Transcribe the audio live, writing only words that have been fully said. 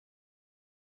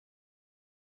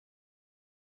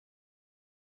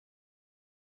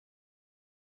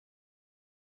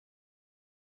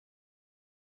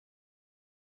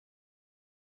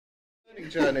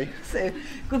Journey. So,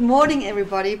 good morning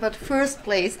everybody, but first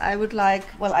place I would like,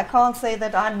 well, I can't say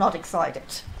that I'm not excited.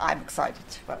 I'm excited.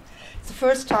 Well, it's the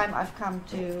first time I've come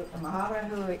to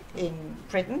Mahara in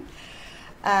Britain,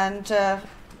 and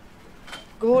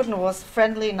Gordon was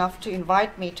friendly enough to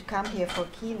invite me to come here for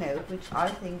Keynote, which I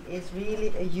think is really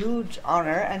a huge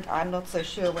honor, and I'm not so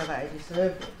sure whether I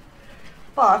deserve it.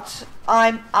 But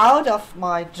I'm out of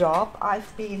my job.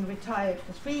 I've been retired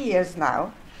for 3 years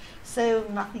now, so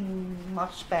nothing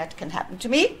much bad can happen to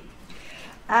me.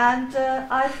 And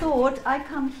I thought I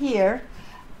come here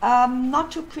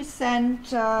not to present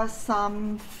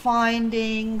some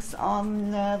findings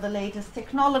on the latest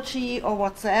technology or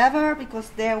whatsoever, because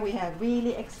there we have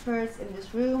really experts in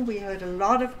this room. We heard a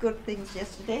lot of good things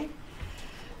yesterday.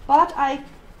 But I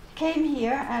came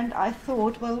here and I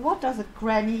thought, well, what does a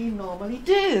granny normally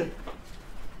do?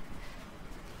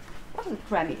 What does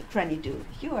a granny do?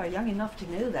 You are young enough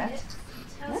to know that.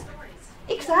 Tell stories.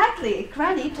 Exactly, a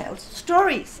granny tells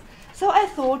stories. So I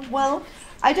thought, well,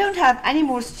 I don't have any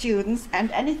more students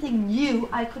and anything new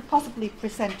I could possibly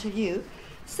present to you.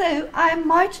 So I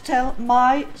might tell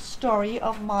my story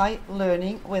of my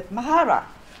learning with Mahara.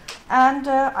 And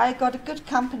I got a good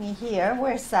company here.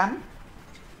 Where's Sam?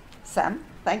 Sam,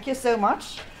 thank you so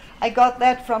much. I got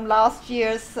that from last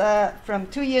year's, from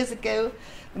 2 years ago,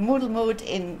 Moodle Mood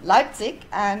in Leipzig,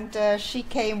 and she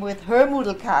came with her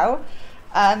Moodle cow,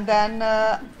 and then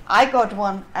I got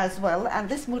one as well, and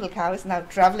this Moodle cow is now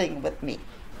traveling with me.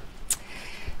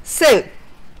 So,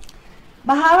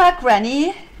 Mahara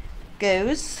Granny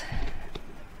goes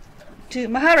to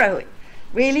Mahara.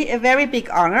 Really a very big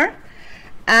honor,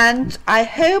 and I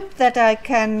hope that I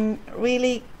can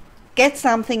really get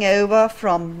something over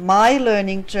from my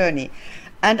learning journey.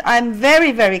 And I'm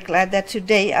very, very glad that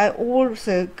today I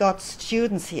also got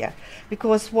students here,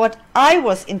 because what I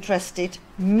was interested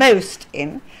most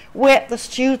in were the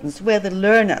students, were the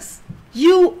learners.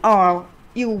 You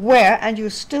were, and you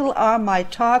still are my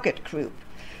target group,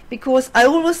 because I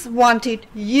always wanted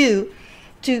you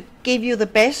to give you the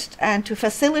best and to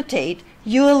facilitate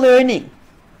your learning.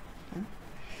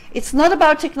 It's not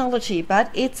about technology, but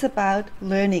it's about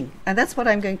learning, and that's what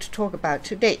I'm going to talk about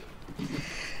today.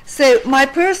 So my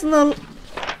personal,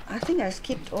 I think I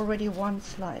skipped already one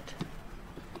slide.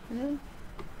 No?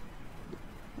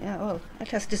 Yeah, well, it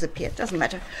has disappeared, doesn't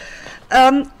matter.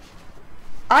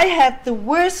 I had the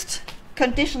worst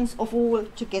conditions of all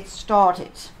to get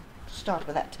started. Start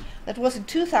with that. That was in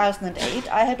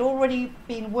 2008. I had already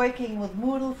been working with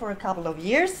Moodle for a couple of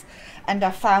years, and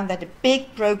I found that a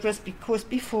big progress, because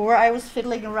before I was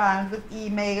fiddling around with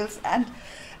emails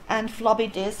and floppy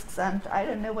disks, and I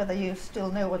don't know whether you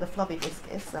still know what a floppy disk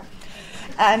is,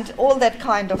 and all that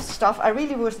kind of stuff. I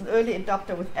really was an early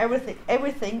adopter with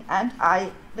everything, and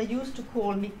they used to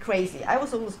call me crazy. I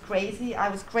was always crazy. I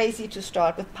was crazy to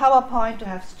start with PowerPoint, to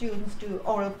have students do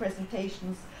oral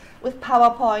presentations with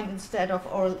PowerPoint instead of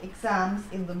oral exams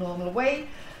in the normal way.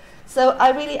 So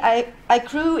I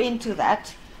grew into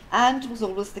that, and was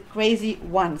always the crazy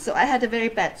one. So I had a very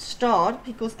bad start,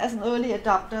 because as an early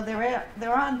adopter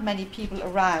there aren't many people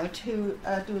around who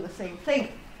do the same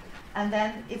thing. And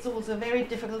then it's also very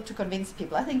difficult to convince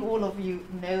people. I think all of you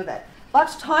know that. But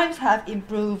times have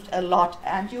improved a lot,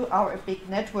 and you are a big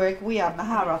network. We are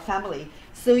Mahara family.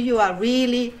 So you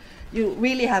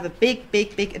really have a big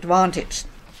advantage.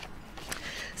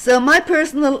 So my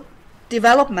personal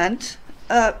development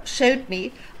showed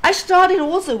me, I started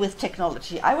also with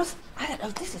technology. I thought,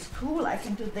 oh, this is cool, I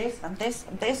can do this and this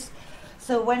and this.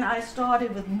 So when I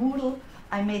started with Moodle,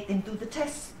 I made them do the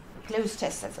tests, closed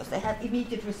tests, so they had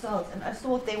immediate results, and I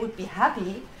thought they would be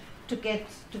happy to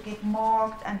get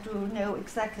marked and to know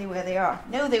exactly where they are.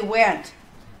 No, they weren't,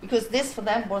 because this for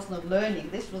them was not learning.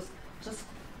 This was just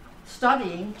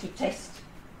studying to test.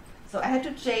 So I had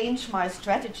to change my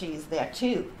strategies there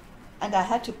too, and I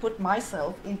had to put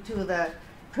myself into the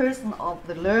person of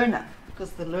the learner,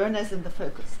 because the learner is in the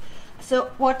focus.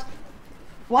 So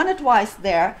one advice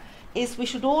there is we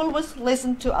should always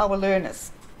listen to our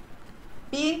learners.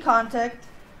 Be in contact,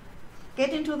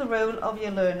 get into the role of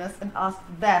your learners and ask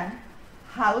them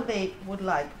how they would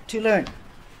like to learn.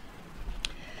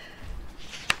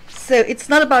 So it's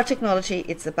not about technology,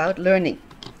 it's about learning.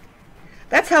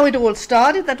 That's how it all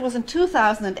started. That was in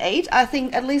 2008. I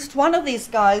think at least one of these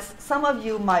guys, some of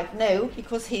you might know,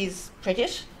 because he's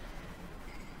British.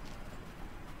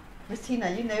 Christina,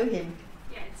 you know him.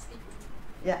 Yeah, it's Steve.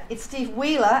 Yeah, it's Steve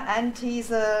Wheeler, and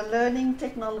he's a learning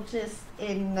technologist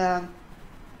in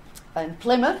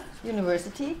Plymouth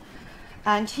University.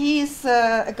 And he's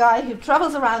a guy who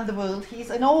travels around the world.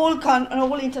 He's in all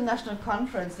international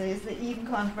conferences, the Eden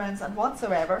Conference and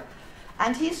whatsoever.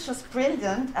 And he's just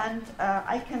brilliant, and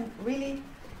I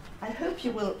hope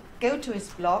you will go to his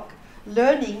blog,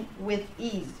 Learning with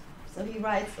Ease. So he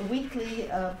writes a weekly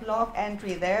blog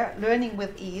entry there, Learning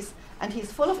with Ease, and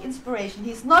he's full of inspiration.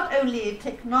 He's not only a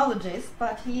technologist,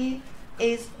 but he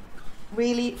is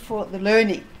really for the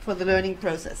learning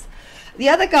process. The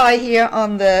other guy here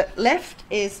on the left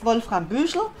is Wolfram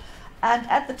Büchel, and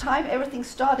at the time everything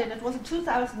started, it was in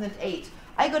 2008.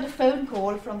 I got a phone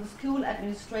call from the school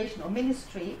administration or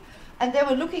ministry, and they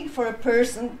were looking for a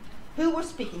person who was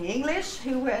speaking English,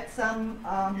 who had some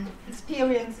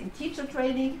experience in teacher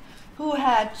training, who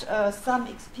had some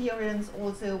experience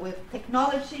also with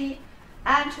technology,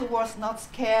 and who was not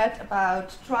scared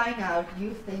about trying out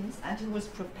new things, and who was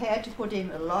prepared to put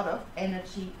in a lot of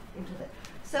energy into that.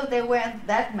 So there weren't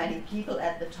that many people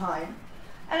at the time.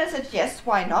 And I said, yes,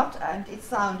 why not? And it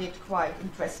sounded quite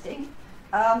interesting.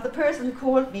 The person who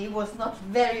called me was not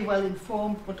very well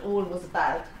informed what all was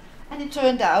about. And it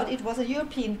turned out it was a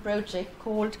European project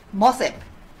called MOSEP.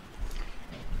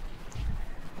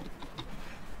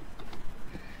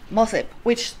 MOSEP,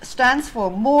 which stands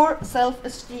for More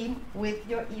Self-Esteem with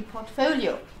Your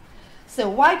ePortfolio. So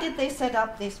why did they set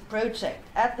up this project?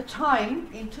 At the time,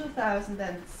 in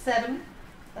 2007,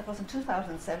 that was in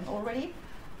 2007 already,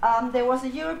 there was a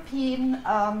European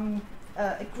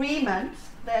agreement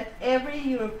that every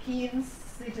European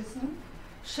citizen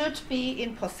should be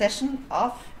in possession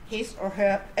of his or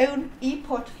her own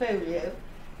e-portfolio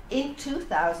in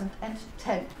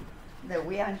 2010. Though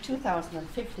we are in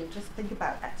 2015, just think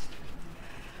about that.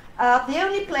 The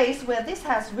only place where this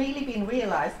has really been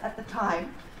realized at the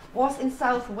time was in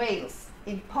South Wales,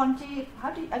 in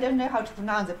I don't know how to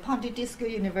pronounce it,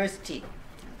 Pontypridd University.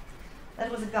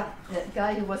 That was a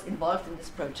guy who was involved in this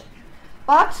project.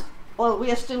 But, well,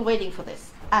 we are still waiting for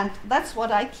this. And that's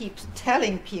what I keep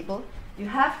telling people. You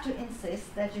have to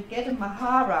insist that you get a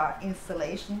Mahara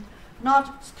installation,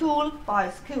 not school by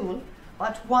school,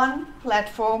 but one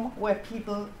platform where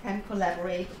people can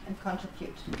collaborate and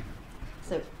contribute.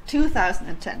 So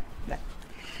 2010. Right.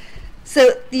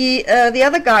 So the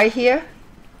other guy here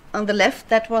on the left,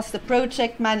 that was the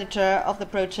project manager of the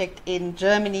project in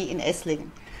Germany, in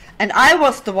Esslingen. And I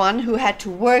was the one who had to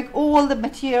work, all the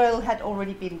material had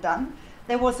already been done.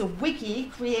 There was a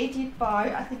wiki created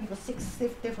by, I think it was 6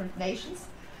 different nations.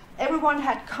 Everyone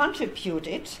had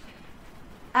contributed.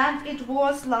 And it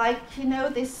was like, you know,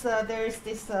 there is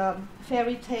this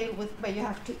fairy tale where you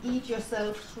have to eat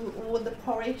yourself through all the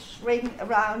porridge ring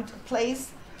around a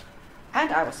place.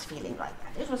 And I was feeling like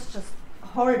that. It was just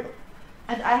horrible.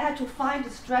 And I had to find a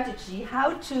strategy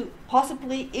how to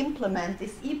possibly implement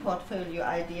this e-portfolio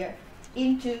idea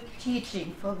into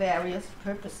teaching for various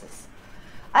purposes.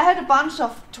 I had a bunch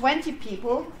of 20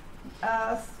 people.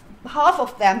 Half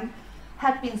of them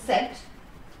had been sent.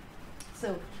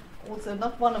 So also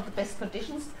not one of the best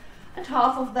conditions, and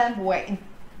half of them were,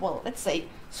 let's say,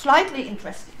 slightly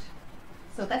interested.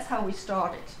 So that's how we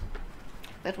started.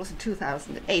 That was in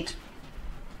 2008.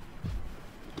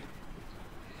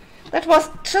 That was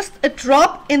just a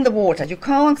drop in the water. You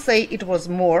can't say it was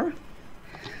more.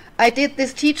 I did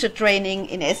this teacher training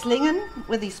in Esslingen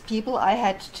with these people. I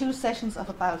had 2 sessions of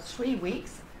about 3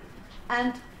 weeks,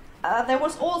 and there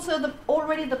was also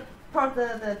already the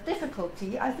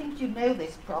difficulty. I think you know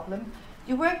this problem.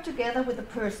 You work together with a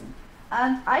person,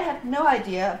 and I had no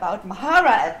idea about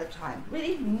Mahara at the time,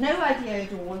 really no idea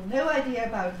at all, no idea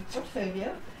about the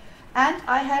portfolio, and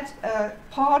I had a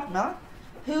partner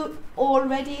who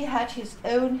already had his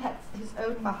own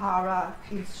Mahara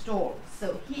installed,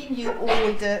 so he knew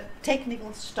all the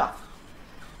technical stuff.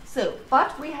 So,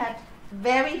 but we had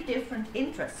very different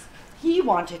interests. He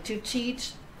wanted to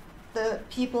teach the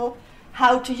people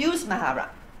how to use Mahara.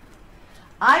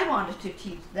 I wanted to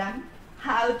teach them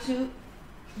how to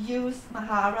use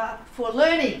Mahara for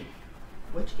learning,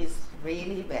 which is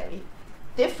really very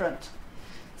different.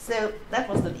 So that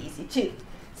was not easy too.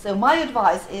 So my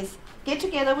advice is get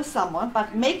together with someone,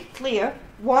 but make clear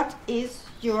what is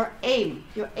your aim.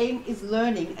 Your aim is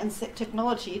learning, and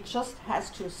technology just has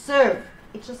to serve.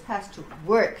 It just has to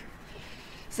work.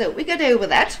 So we got over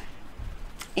that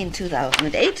in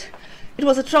 2008. It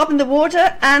was a drop in the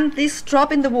water, and this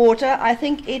drop in the water, I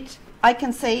think I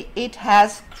can say it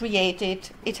has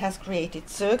created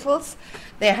circles.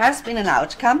 There has been an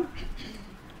outcome,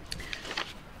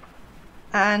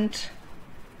 and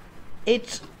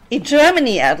in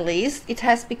Germany at least, it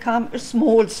has become a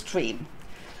small stream.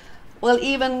 Well,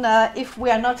 even if we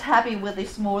are not happy with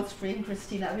this small stream,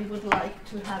 Christina, we would like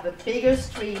to have a bigger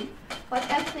stream. But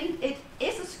I think it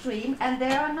is a stream, and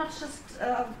there are not just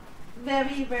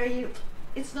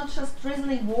it's not just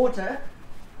drizzling water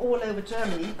all over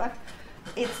Germany, but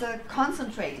it's a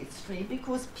concentrated stream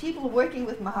because people working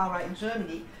with Mahara in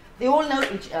Germany, they all know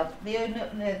each other.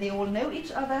 They all know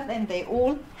each other, and they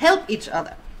all help each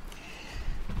other.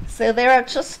 So there are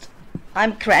just,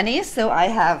 I'm granny, so I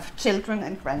have children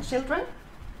and grandchildren.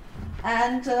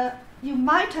 And you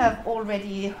might have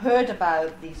already heard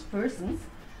about these persons.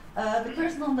 The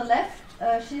person on the left,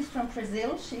 she's from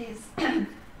Brazil. She's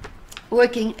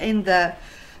working in the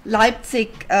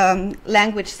Leipzig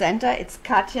Language Center. It's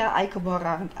Katja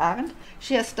Eikomora-Arndt.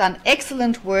 She has done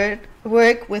excellent work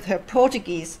with her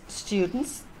Portuguese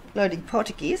students, learning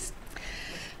Portuguese.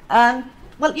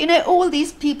 Well, you know, all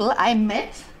these people I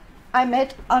met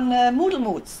on Moodle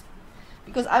Moods,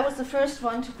 because I was the first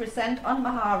one to present on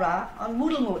Mahara on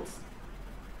Moodle Moods.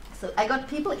 So I got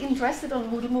people interested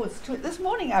on Moodle Moods. This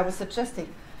morning I was suggesting,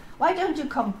 why don't you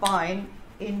combine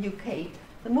in UK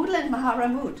the Moodle and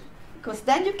Mahara Mood? Because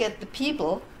then you get the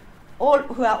people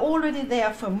who are already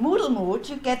there for Moodle Mood,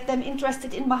 you get them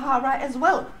interested in Mahara as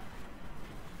well.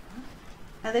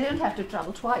 And they don't have to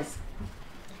travel twice.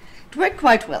 It worked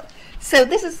quite well. So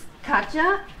this is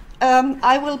Katja.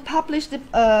 I will publish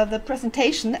the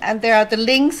presentation, and there are the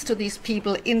links to these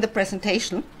people in the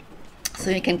presentation,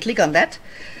 so you can click on that.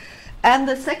 And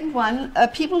the second one,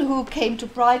 people who came to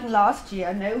Brighton last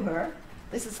year know her.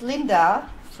 This is Linda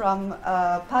from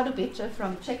Pardubice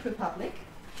from Czech Republic.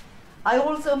 I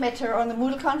also met her on the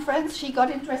Moodle conference. She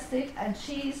got interested, and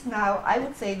she's now, I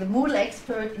would say, the Moodle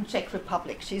expert in Czech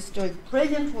Republic. She's doing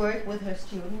brilliant work with her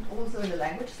student, also in the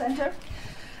language center.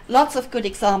 Lots of good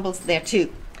examples there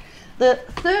too. The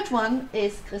third one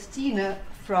is Christine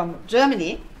from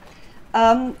Germany.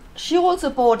 She also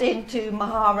bought into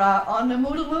Mahara on the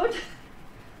Moodle Mood.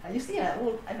 You see, I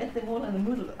met them all on the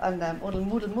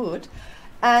Moodle Mood.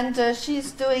 And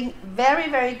she's doing very,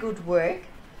 very good work.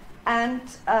 And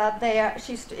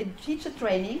she's in teacher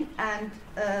training, and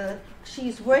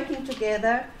she's working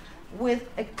together with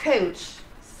a coach.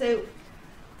 So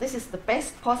this is the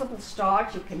best possible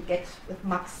start you can get with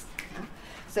Max.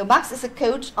 So Max is a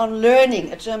coach on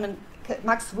learning, a German,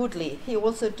 Max Woodley. He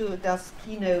also does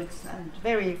keynotes, and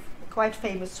quite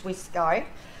famous Swiss guy.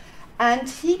 And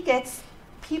he gets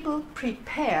people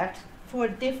prepared for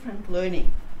different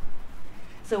learning.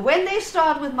 So when they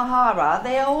start with Mahara,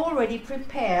 they are already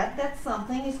prepared that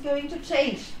something is going to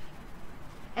change.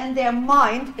 And their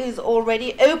mind is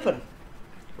already open,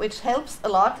 which helps a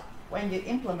lot when you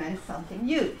implement something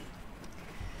new.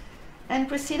 And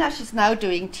Christina, she's now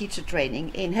doing teacher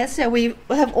training in Hesse. We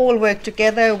have all worked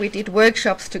together. We did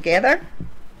workshops together.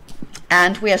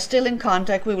 And we are still in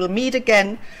contact. We will meet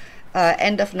again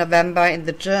end of November in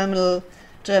the German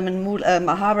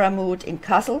Mahara Mood in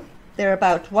Kassel. There are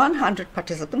about 100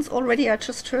 participants already, I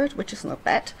just heard, which is not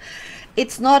bad.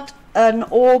 It's not an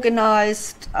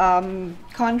organized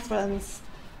conference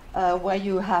where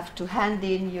you have to hand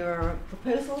in your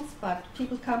proposals, but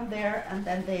people come there and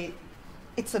then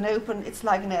it's an open, it's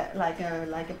like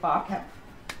a bar camp.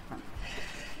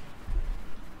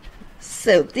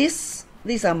 So these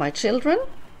are my children.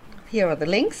 Here are the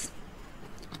links.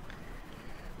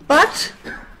 But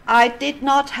I did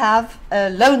not have a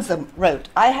lonesome road.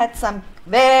 I had some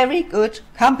very good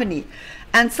company.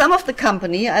 And some of the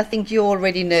company, I think you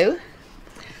already know.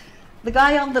 The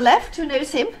guy on the left, who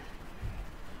knows him?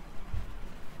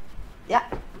 Yeah.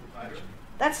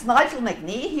 That's Nigel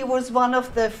McNee. He was one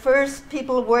of the first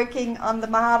people working on the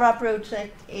Mahara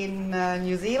project in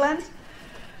New Zealand.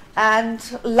 And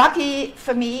lucky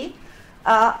for me,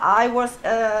 I was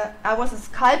in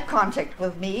Skype contact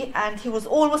with me, and he was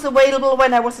always available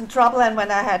when I was in trouble and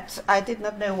when I did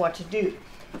not know what to do.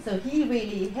 So he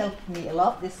really helped me a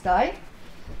lot, this guy.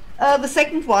 The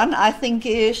second one, I think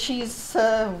she's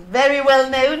very well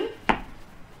known,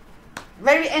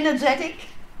 very energetic.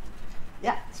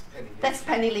 Yeah, that's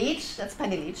Penny Leach. That's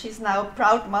Penny Leach. She's now a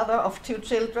proud mother of 2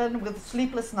 children with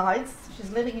sleepless nights. She's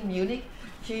living in Munich.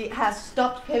 She has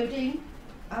stopped coding.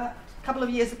 A couple of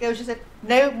years ago she said,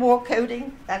 no more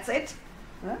coding, that's it.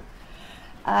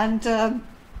 And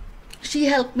she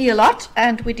helped me a lot,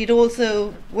 and we did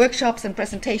also workshops and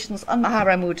presentations on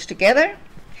Mahara Mood together.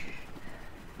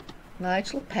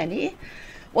 Nigel, Penny.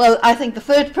 Well, I think the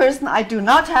third person I do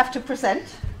not have to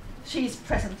present. She's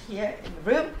present here in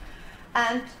the room.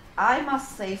 And I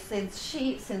must say,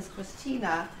 since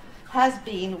Christina has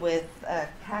been with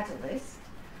Catalyst,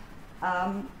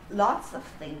 lots of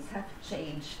things have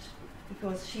changed,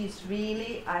 because she's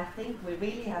really, I think we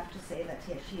really have to say that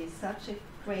here, she is such a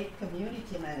great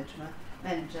community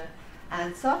manager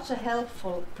and such a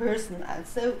helpful person and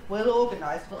so well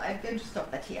organized. Well, I'm going to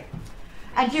stop that here.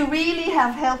 And you really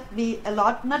have helped me a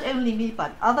lot, not only me,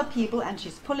 but other people, and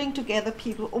she's pulling together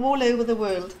people all over the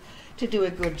world to do a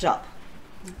good job.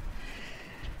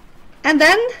 And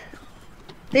then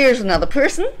there's another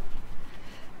person.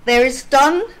 There is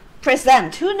Don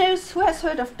Present. Who has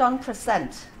heard of Don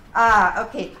Present? Ah,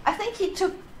 okay. I think he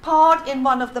took part in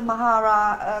one of the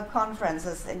Mahara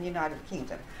conferences in the United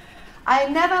Kingdom. I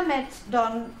never met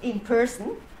Don in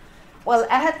person. Well,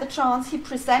 I had the chance. He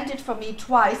presented for me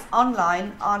twice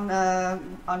online on a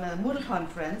Moodle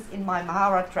conference in my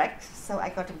Mahara track, so I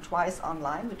got him twice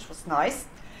online, which was nice.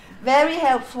 Very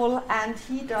helpful, and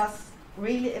he does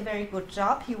really a very good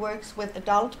job. He works with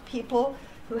adult people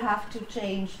who have to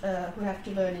change, who have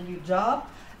to learn a new job,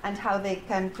 and how they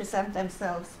can present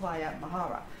themselves via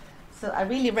Mahara. So I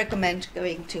really recommend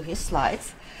going to his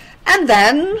slides. And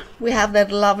then we have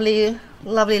that lovely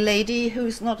lady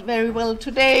who's not very well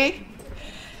today,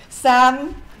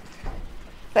 Sam.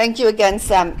 Thank you again,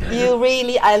 Sam. You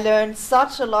really, I learned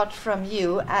such a lot from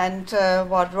you, and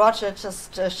what Roger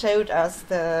just showed us,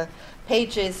 the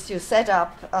pages you set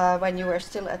up when you were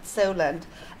still at Solent.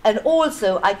 And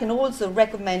also, I can also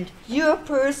recommend your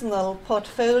personal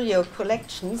portfolio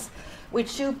collections,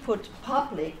 which you put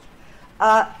public,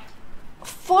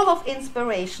 full of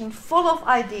inspiration, full of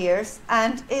ideas,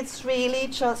 and it's really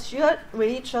just, you're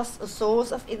really just a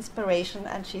source of inspiration,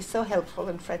 and she's so helpful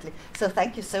and friendly. So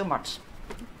thank you so much.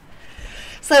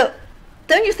 So,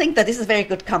 don't you think that this is very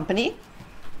good company?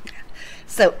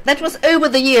 So, that was over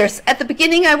the years. At the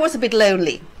beginning I was a bit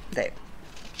lonely, though.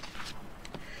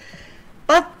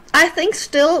 But I think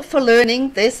still for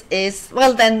learning this is,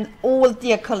 well then, all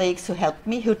dear colleagues who helped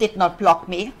me, who did not block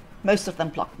me. Most of them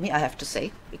blocked me, I have to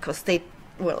say, because they,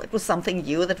 well, it was something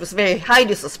new that was very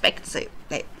highly suspect. So,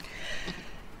 the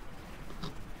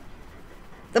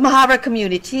Mahara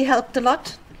community helped a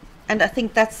lot, and I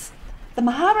think that's, the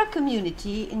Mahara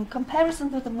community, in comparison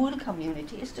to the Moodle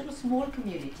community, is still a small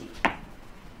community.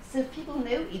 So people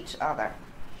know each other.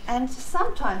 And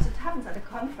sometimes it happens at a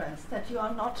conference that you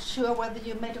are not sure whether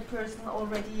you met a person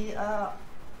already,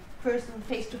 person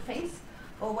face to face,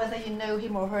 or whether you know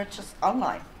him or her just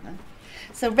online. No?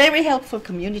 So very helpful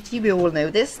community, we all know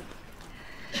this.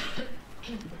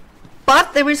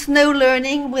 But there is no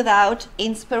learning without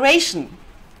inspiration.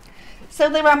 So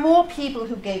there are more people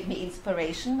who gave me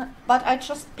inspiration, but I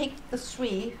just picked the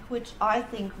three which I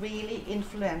think really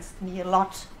influenced me a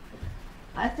lot.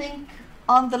 I think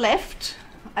on the left,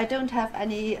 I don't have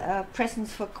any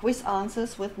presents for quiz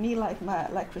answers with me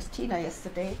like Christina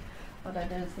yesterday, but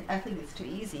I think it's too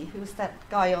easy. Who's that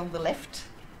guy on the left?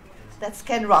 That's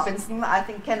Ken Robinson. I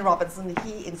think Ken Robinson,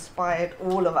 he inspired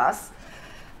all of us.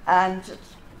 And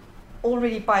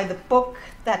already by the book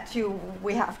that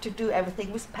we have to do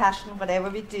everything with passion,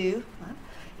 whatever we do,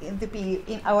 to be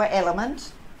in our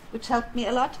element, which helped me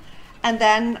a lot. And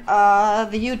then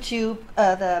the YouTube,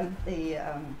 the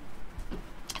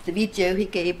video he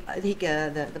gave,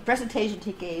 the presentation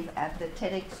he gave at the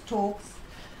TEDx talks,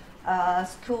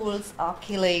 schools are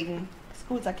killing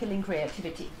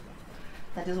creativity.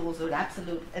 That is also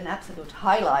an absolute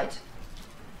highlight.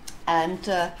 And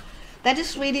that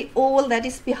is really all that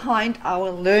is behind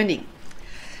our learning.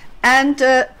 And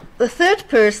the third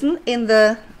person,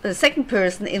 the second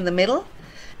person in the middle,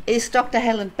 is Dr.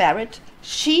 Helen Barrett.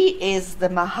 She is the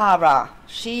Mahara.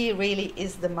 She really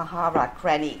is the Mahara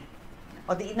granny.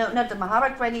 Or not the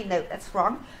Mahara granny, no, that's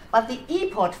wrong, but the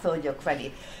e-portfolio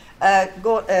granny.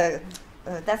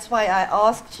 That's why I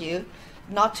asked you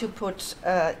not to put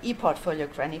e-portfolio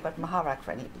granny, but Mahara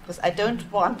granny, because I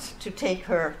don't want to take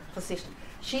her position.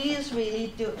 She is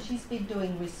really she's been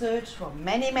doing research for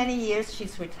many, many years.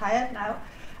 She's retired now,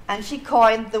 and she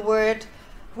coined the word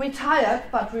retired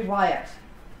but rewired.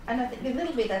 And I think a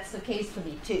little bit that's the case for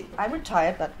me too. I'm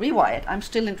retired but rewired. I'm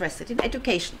still interested in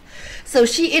education. So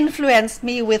she influenced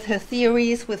me with her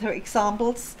theories, with her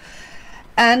examples.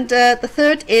 And the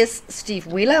third is Steve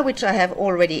Wheeler, which I have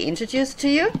already introduced to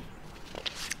you.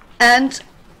 And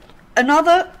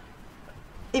another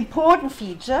important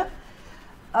feature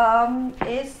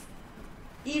is,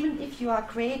 even if you are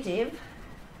creative,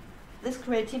 this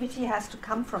creativity has to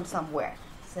come from somewhere.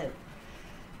 So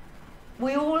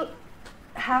we all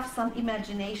have some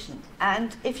imagination,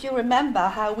 and if you remember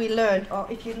how we learned, or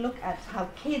if you look at how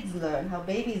kids learn, how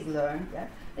babies learn,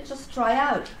 they just try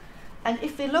out. And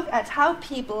if we look at how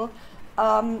people,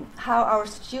 how our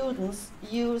students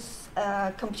use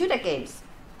computer games,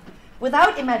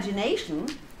 without imagination,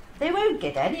 they won't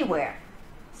get anywhere.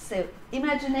 So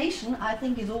imagination, I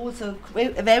think, is also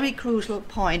a very crucial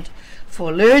point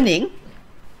for learning.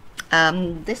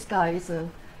 This guy is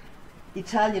an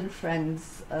Italian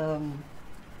friend's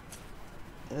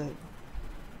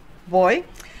boy,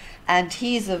 and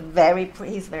he's very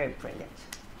brilliant.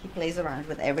 He plays around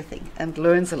with everything and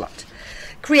learns a lot.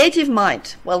 Creative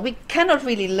mind. Well, we cannot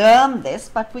really learn this,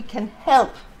 but we can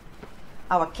help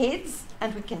our kids,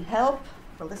 and we can help,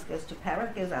 well, this goes to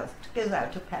parents, goes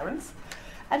out to parents,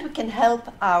 and we can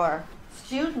help our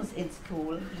students in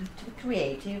school to be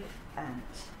creative and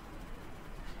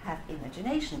have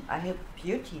imagination. I hope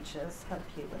your teachers help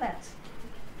you with that.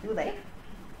 Do they?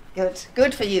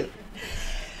 Good for you.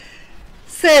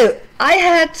 So I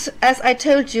had, as I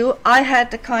told you, I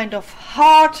had a kind of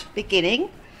hard beginning.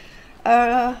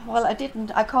 Well,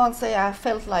 I can't say I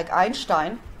felt like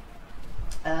Einstein,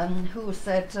 who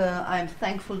said, I'm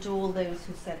thankful to all those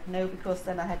who said no, because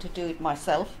then I had to do it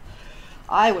myself.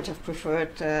 I would have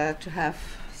preferred to have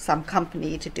some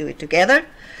company to do it together.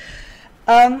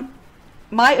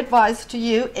 My advice to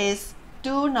you is,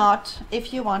 do not,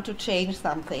 if you want to change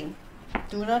something,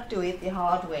 do not do it the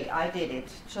hard way. I did it.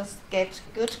 Just get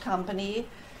good company,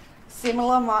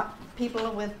 similar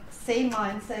people with same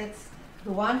mindsets,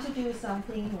 who want to do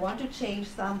something, who want to change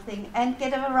something, and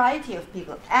get a variety of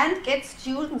people, and get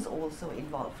students also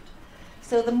involved.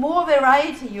 So the more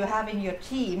variety you have in your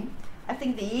team, I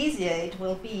think the easier it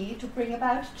will be to bring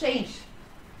about change.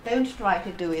 Don't try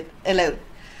to do it alone.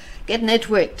 Get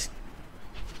networked.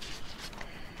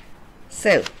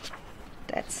 So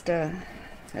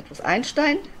that was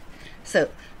Einstein. So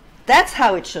that's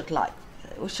how it should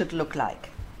look like.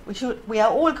 We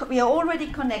are already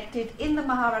connected in the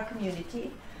Mahara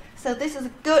community. So this is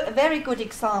a very good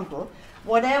example.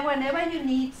 Whenever you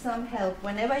need some help,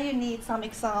 whenever you need some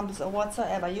examples or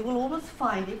whatsoever, you will always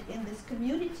find it in this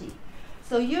community.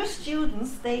 So your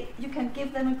students, you can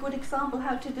give them a good example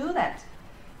how to do that.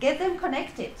 Get them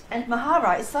connected. And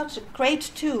Mahara is such a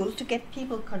great tool to get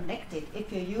people connected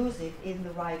if you use it in the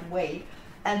right way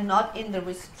and not in the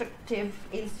restrictive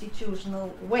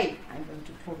institutional way I'm going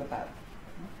to talk about.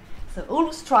 So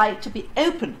always try to be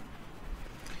open.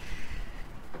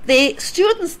 The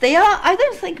students, I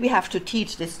don't think we have to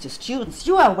teach this to students.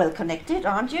 You are well connected,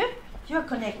 aren't you?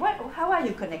 How are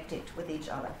you connected with each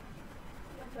other?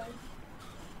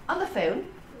 On the phone,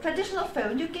 traditional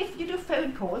phone. You do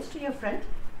phone calls to your friend?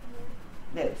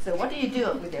 No. So what do you do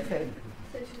with your phone?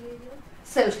 Social media.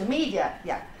 Social media,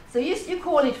 yeah. So you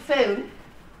call it phone,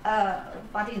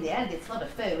 but in the end it's not a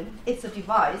phone. It's a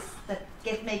device that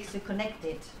makes you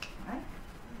connected, right?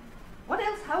 What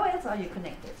else? How else are you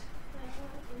connected?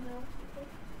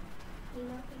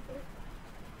 Email people.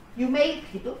 You mail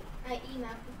people. I email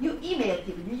people. You email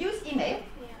people. You use email.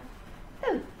 Yeah.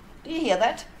 Oh, do you hear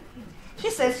that? She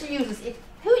says she uses it.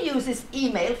 Who uses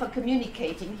email for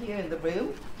communicating here in the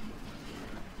room?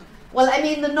 Well, I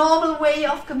mean the normal way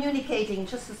of communicating,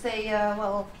 just to say,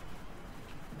 well,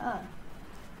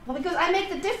 because I make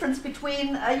the difference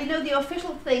between, the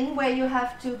official thing where you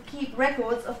have to keep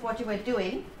records of what you were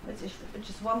doing, which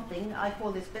is one thing, I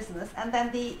call this business, and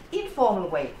then the informal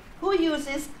way. Who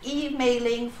uses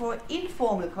emailing for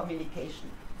informal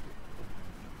communication?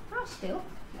 Oh, still,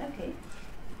 okay.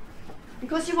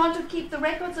 Because you want to keep the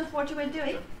records of what you were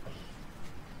doing?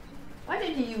 Why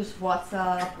don't you use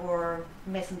WhatsApp or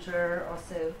Messenger or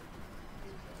so?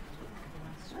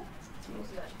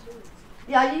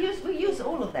 Yeah, we use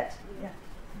all of that. Yeah.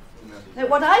 Now,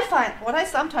 what I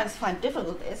sometimes find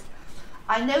difficult is,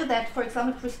 I know that, for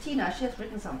example, Christina, she has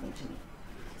written something to me.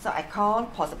 So I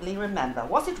can't possibly remember.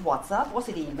 Was it WhatsApp? Was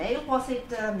it email? Was it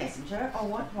Messenger? Or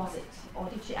what was it? Or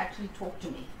did she actually talk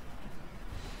to me?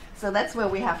 So that's where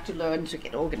we have to learn to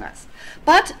get organized.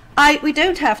 But we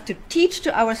don't have to teach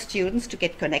to our students to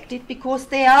get connected, because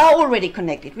they are already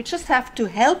connected. We just have to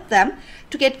help them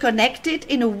to get connected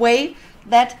in a way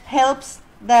that helps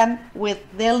them with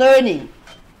their learning.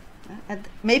 And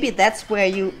maybe that's where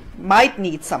you might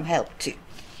need some help too.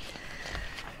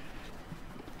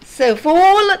 So for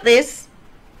all of this,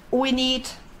 we need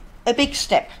a big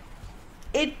step.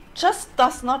 It just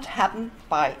does not happen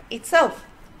by itself.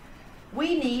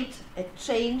 We need a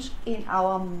change in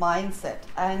our mindset,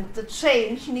 and the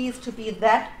change needs to be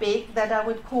that big that I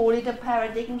would call it a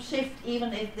paradigm shift,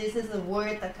 even if this is a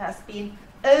word that has been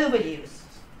overused.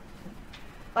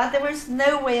 But there is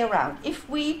no way around. If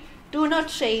we do not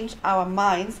change our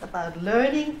minds about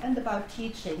learning and about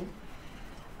teaching,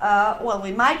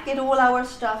 we might get all our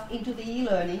stuff into the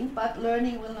e-learning, but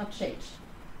learning will not change.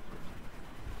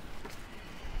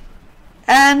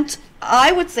 And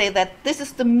I would say that this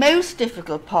is the most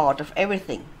difficult part of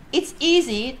everything. It's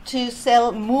easy to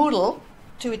sell Moodle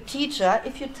to a teacher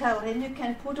if you tell him you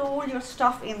can put all your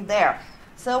stuff in there.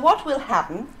 So what will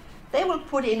happen? They will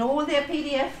put in all their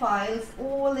PDF files,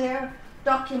 all their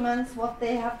documents, what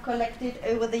they have collected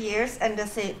over the years, and they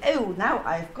say, oh, now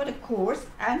I've got a course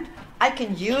and I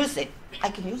can use it. I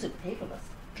can use it paperless.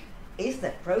 is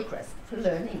that progress for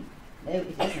learning? No,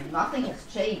 it isn't. Nothing has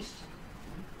changed.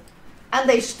 And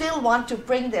they still want to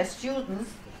bring their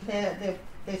students, they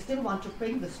still want to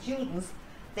bring the students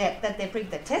that they bring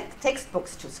the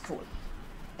textbooks to school.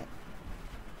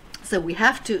 So we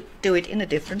have to do it in a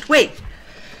different way.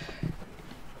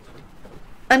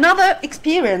 Another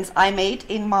experience I made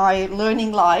in my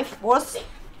learning life was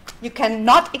you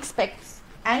cannot expect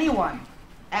anyone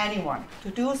to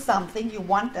do something you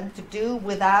want them to do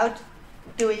without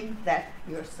doing that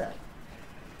yourself.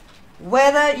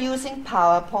 Whether using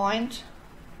PowerPoint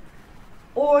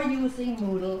or using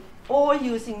Moodle or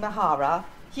using Mahara,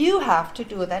 you have to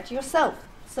do that yourself.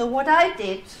 So what I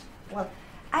did, well,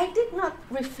 I did not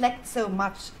reflect so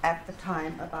much at the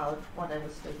time about what I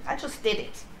was doing. I just did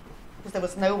it, because there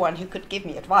was no one who could give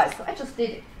me advice, so I just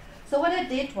did it. So what I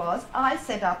did was, I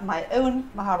set up my own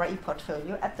Mahara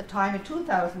e-portfolio at the time in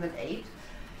 2008.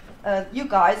 You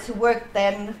guys who worked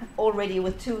then already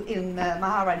with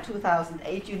Mahara in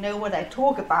 2008, you know what I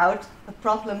talk about, the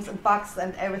problems and bugs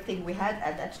and everything we had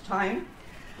at that time.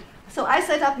 So I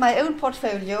set up my own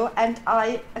portfolio and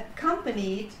I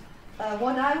accompanied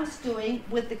what I was doing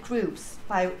with the groups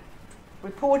by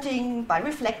reporting, by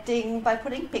reflecting, by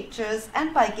putting pictures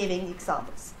and by giving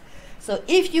examples. So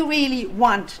if you really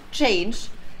want change,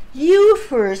 you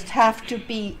first have to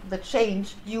be the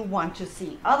change you want to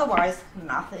see. Otherwise,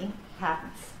 nothing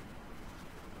happens.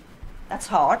 That's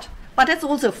hard, but it's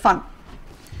also fun.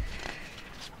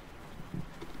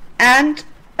 And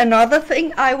another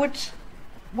thing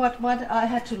what I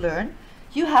had to learn,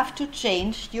 you have to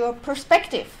change your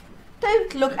perspective.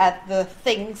 Don't look at the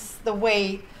things the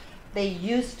way they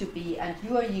used to be and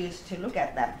you are used to look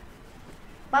at them.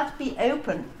 But be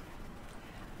open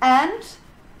and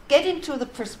get into the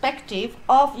perspective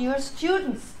of your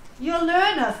students. Your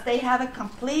learners, they have a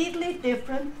completely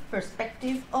different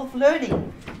perspective of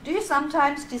learning. Do you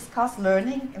sometimes discuss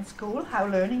learning in school, how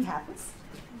learning happens?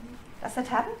 Does that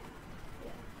happen?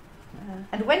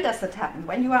 And when does that happen?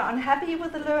 When you are unhappy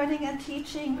with the learning and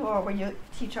teaching, or when your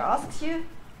teacher asks you?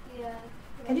 Yeah.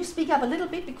 Can you speak up a little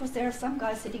bit, because there are some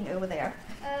guys sitting over there?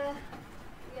 I don't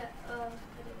know.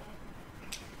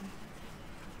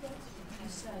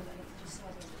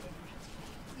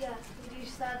 Yeah, we do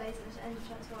surveys at the end of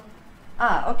term 1.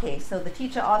 Ah, okay, so the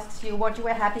teacher asks you what you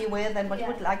were happy with and what you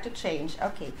would like to change.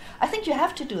 Okay, I think you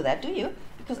have to do that, do you?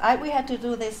 Because we had to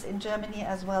do this in Germany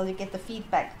as well. You get the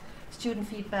feedback, student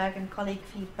feedback and colleague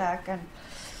feedback,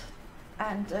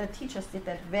 and teachers did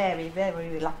that very, very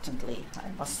reluctantly,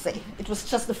 I must say. It was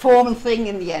just a formal thing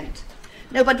in the end.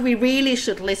 No, but we really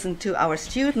should listen to our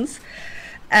students.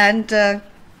 And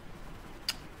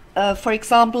for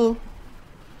example,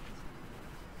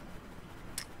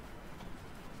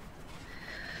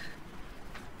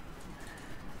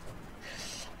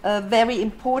 very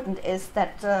important is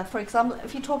that, for example,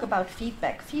 if you talk about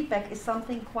feedback, feedback is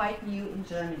something quite new in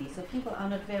Germany, so people are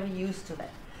not very used to that.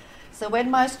 So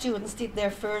when my students did their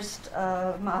first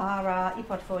Mahara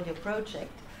e-portfolio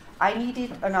project, I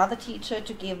needed another teacher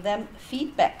to give them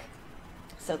feedback.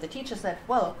 So the teacher said,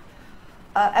 well,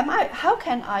 how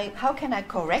can I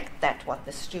correct that, what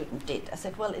the student did? I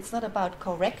said, well, it's not about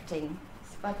correcting,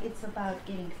 but it's about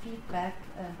giving feedback,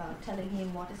 about telling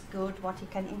him what is good, what he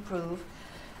can improve.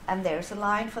 And there's a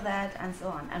line for that, and so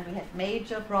on. And we had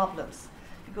major problems,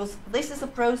 because this is a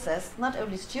process not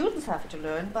only students have to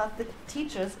learn, but the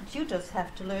teachers and tutors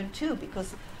have to learn too,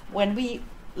 because when we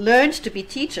learned to be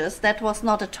teachers, that was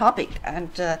not a topic, and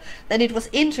then it was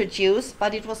introduced,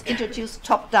 but it was introduced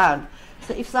top down.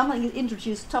 So if something is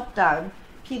introduced top down,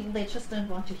 people, they just don't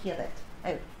want to hear that.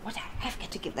 Oh, what, I have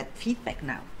got to give that feedback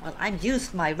now. Well, I've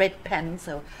used my red pen,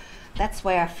 so that's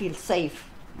where I feel safe.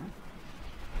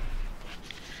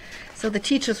 So the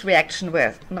teacher's reaction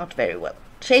were not very well.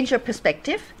 Change your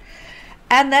perspective.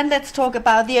 And then let's talk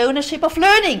about the ownership of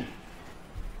learning.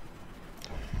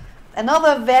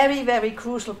 Another very, very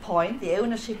crucial point, the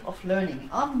ownership of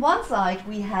learning. On one side,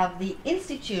 we have the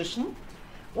institution,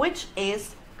 which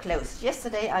is closed.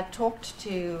 Yesterday, I talked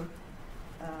to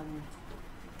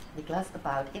Niklas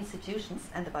about institutions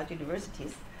and about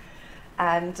universities.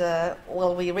 And,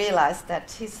 well, we realized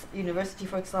that his university,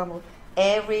 for example,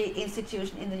 every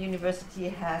institution in the university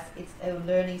has its own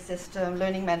learning system,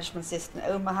 learning management system,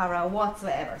 own Mahara,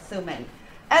 whatsoever, so many.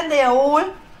 And they are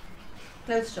all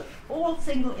closed shop, all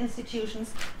single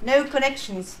institutions, no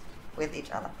connections with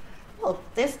each other. Well,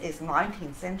 this is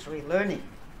 19th century learning,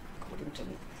 according to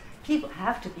me. People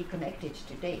have to be connected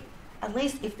today, at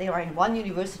least if they are in one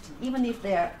university, even if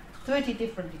there are 30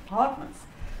 different departments.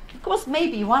 Because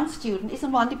maybe one student is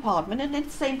in one department and at the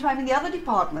same time in the other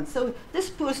department. So this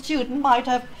poor student might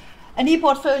have an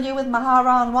e-portfolio with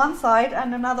Mahara on one side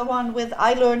and another one with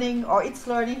iLearning or It's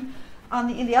Learning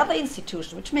in the other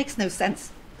institution, which makes no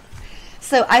sense.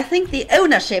 So I think the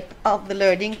ownership of the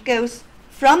learning goes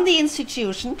from the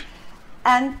institution,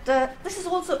 and this is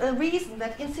also a reason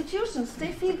that institutions,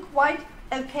 they feel quite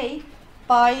okay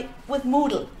with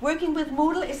Moodle. Working with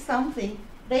Moodle is something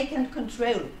they can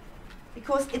control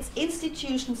because it's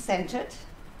institution-centered,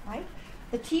 right?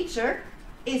 The teacher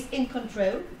is in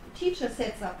control. The teacher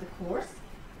sets up the course.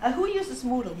 Who uses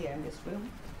Moodle here in this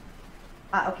room?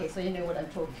 Okay, so you know what I'm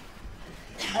talking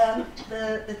about.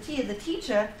 The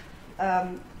teacher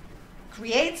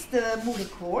creates the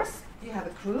Moodle course. You have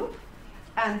a group,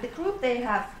 and the group, they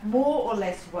have more or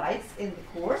less rights in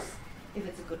the course. If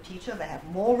it's a good teacher, they have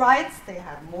more rights, they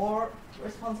have more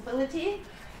responsibility.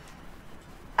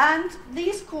 And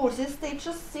these courses, they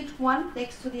just sit one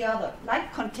next to the other,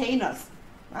 like containers.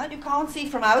 Right? You can't see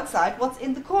from outside what's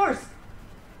in the course.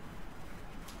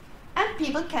 And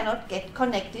people cannot get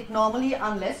connected normally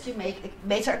unless you make a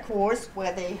meta course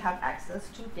where they have access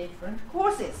to different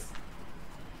courses.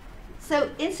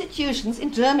 So institutions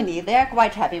in Germany, they are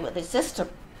quite happy with this system.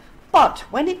 But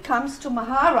when it comes to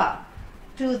Mahara,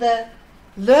 to the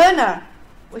learner,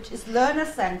 which is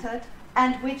learner-centered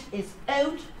and which is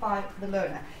owned by the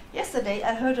learner. Yesterday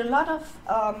I heard a lot of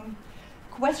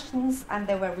questions, and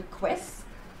there were requests,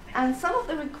 and some of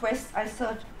the requests I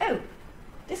thought, oh,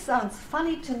 this sounds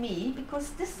funny to me,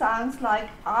 because this sounds like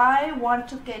I want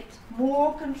to get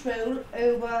more control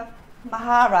over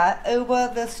Mahara, over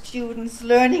the students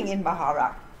learning in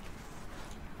Mahara,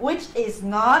 which is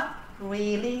not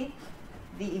really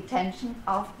the intention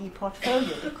of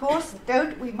ePortfolio, because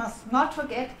we must not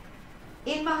forget,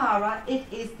 in Mahara it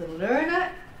is the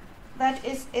learner that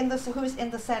is who is in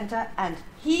the center, and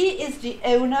he is the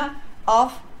owner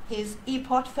of his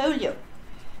ePortfolio.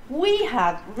 We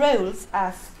have roles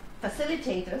as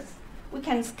facilitators. We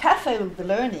can scaffold the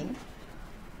learning,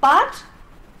 but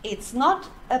it's not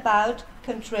about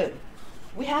control.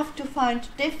 We have to find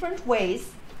different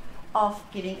ways of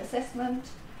giving assessment,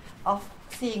 of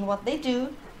seeing what they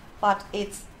do, but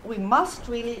we must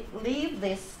really leave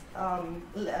this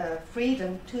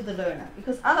freedom to the learner,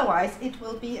 because otherwise it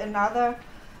will be another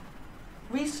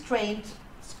restrained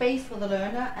space for the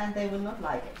learner, and they will not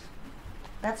like it.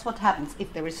 That's what happens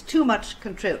if there is too much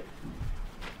control.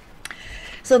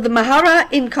 So the Mahara,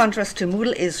 in contrast to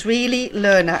Moodle, is really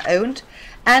learner-owned,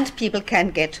 and people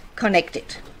can get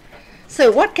connected.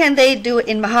 So what can they do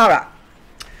in Mahara?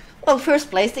 Well,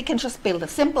 first place, they can just build a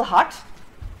simple hut.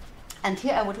 And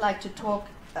here I would like to talk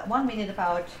 1 minute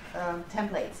about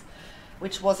templates,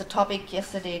 which was a topic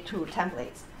yesterday too,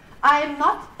 templates. I am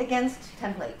not against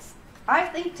templates. I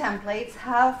think templates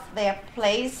have their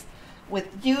place with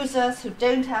users who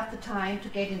don't have the time to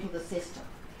get into the system.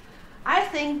 I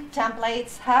think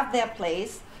templates have their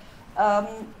place,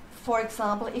 for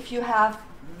example, if you have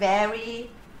very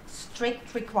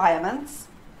strict requirements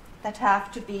that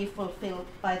have to be fulfilled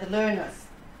by the learners,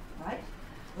 right?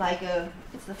 Like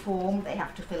it's the form they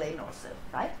have to fill in also,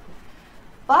 right?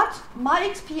 But my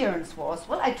experience was,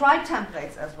 well, I tried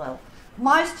templates as well.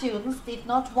 My students did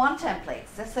not want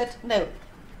templates. They said, no,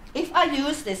 if I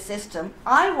use this system,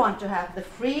 I want to have the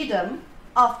freedom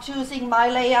of choosing my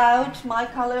layout, my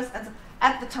colors, and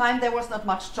at the time there was not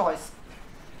much choice.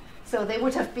 So they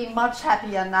would have been much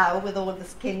happier now with all the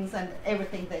skins and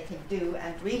everything they can do,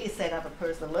 and really set up a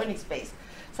personal learning space.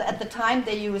 So at the time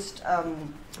they used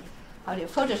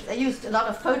they used a lot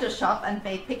of Photoshop and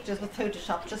made pictures with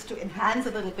Photoshop just to enhance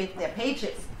a little bit their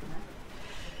pages.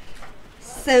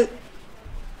 So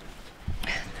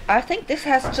I think this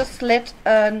has just led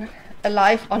a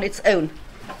life on its own.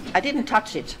 I didn't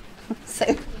touch it,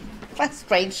 so that's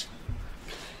strange,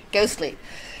 ghostly.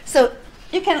 So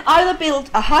you can either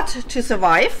build a hut to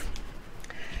survive,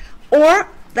 or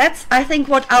that's, I think,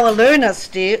 what our learners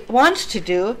want to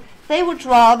do. They would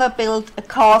rather build a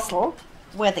castle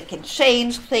where they can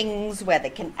change things, where they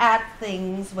can add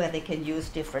things, where they can use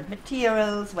different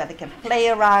materials, where they can play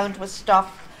around with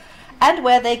stuff, and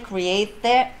where they create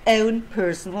their own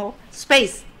personal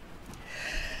space.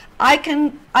 I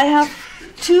have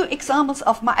two examples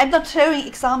of I'm not showing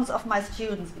examples of my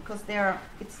students because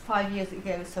it's 5 years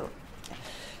ago, so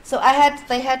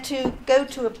they had to go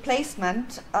to a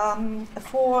placement, a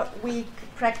 4-week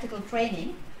practical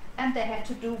training, and they had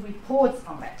to do reports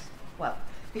on that. Well,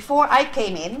 before I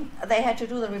came in, they had to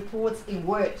do the reports in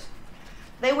Word.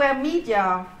 They were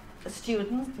media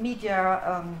students,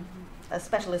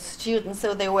 specialist students,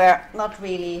 so they were not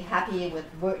really happy with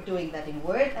doing that in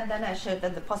Word, and then I showed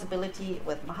them the possibility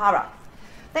with Mahara.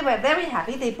 They were very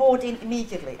happy, they bought in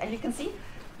immediately, and you can see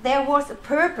there was a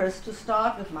purpose to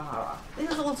start with Mahara.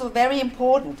 This is also very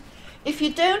important. If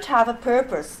you don't have a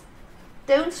purpose,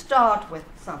 don't start with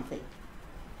something.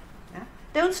 Yeah?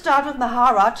 Don't start with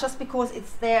Mahara just because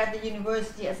it's there at the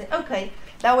university and say, okay,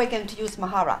 now we're going to use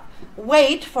Mahara.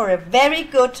 Wait for a very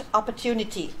good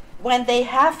opportunity when they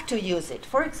have to use it.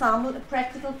 For example, a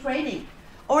practical training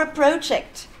or a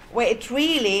project where it's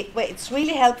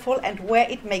really helpful and where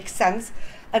it makes sense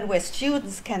and where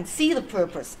students can see the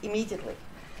purpose immediately.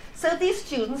 So these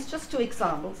students, just 2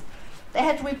 examples, they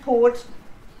had to report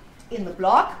in the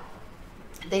blog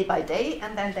day by day,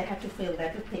 and then they had to fill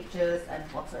that with pictures and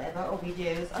whatsoever, or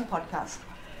videos and podcasts.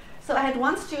 So I had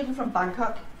one student from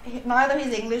Bangkok. Neither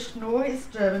his English nor his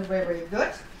German were very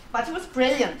good, but he was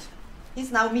brilliant.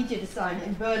 He's now media designer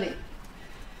in Berlin.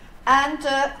 And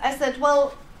I said,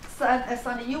 well,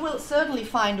 Sonny, you will certainly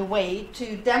find a way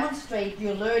to demonstrate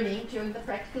your learning during the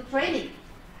practical training.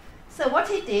 So what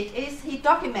he did is he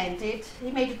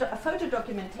made a photo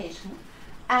documentation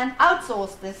and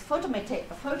outsourced this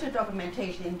photo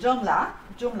documentation in Joomla.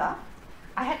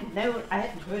 I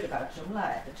hadn't heard about Joomla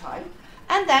at the time.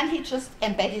 And then he just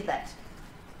embedded that.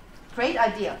 Great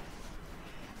idea.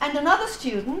 And another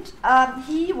student,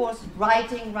 he was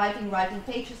writing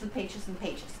pages and pages and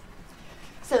pages.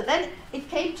 So then it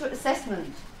came to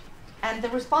assessment. And I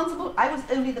was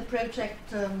only the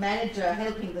project manager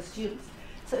helping the students.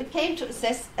 So it came to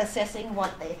assessing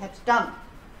what they had done.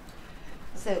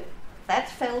 So that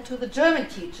fell to the German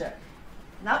teacher.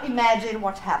 Now imagine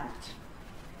what happened.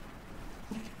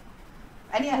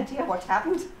 Any idea what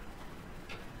happened?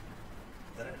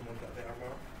 The written one got a better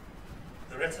mark.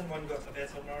 The written one got a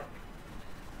better mark.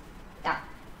 Yeah.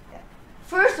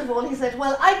 First of all, he said,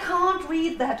 well, I can't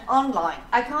read that online.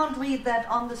 I can't read that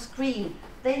on the screen.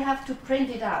 They have to print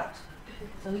it out.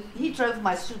 So he drove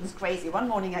my students crazy. One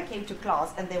morning I came to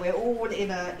class and they were all in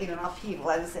an upheaval.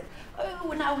 And I said,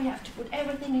 oh, now we have to put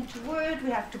everything into Word. We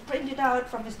have to print it out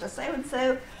from Mr.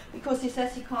 So-and-so because he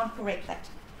says he can't correct that.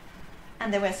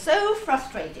 And they were so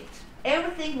frustrated.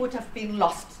 Everything would have been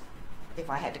lost if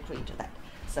I had agreed to that.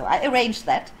 So I arranged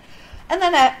that. And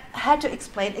then I had to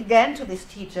explain again to this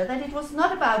teacher that it was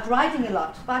not about writing a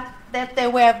lot, but that there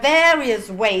were various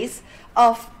ways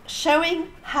of showing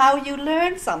how you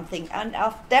learn something and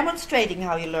of demonstrating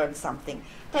how you learn something.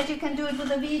 That you can do it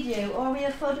with a video or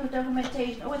with photo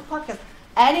documentation or with podcast.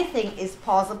 Anything is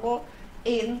possible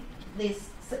in this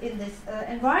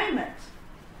environment.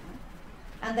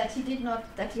 And that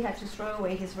he had to throw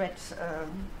away his red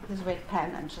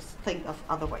pen and just think of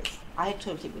other ways. I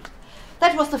totally would.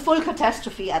 That was the full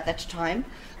catastrophe at that time.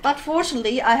 But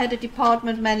fortunately, I had a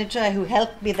department manager who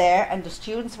helped me there, and the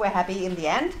students were happy in the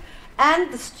end.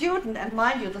 And the student, and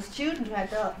mind you, the student who had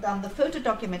done the photo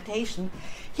documentation,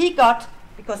 he got,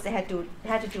 because they had to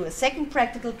do a second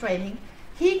practical training,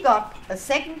 he got a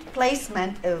second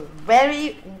placement, an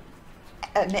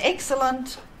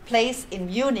excellent place in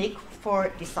Munich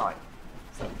for design.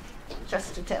 So,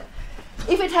 just to tell.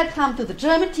 If it had come to the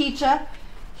German teacher,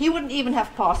 he wouldn't even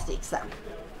have passed the exam.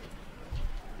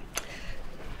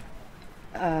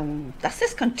 Does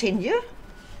this continue?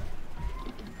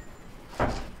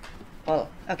 Well,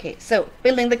 okay, so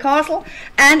building the castle,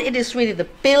 and it is really the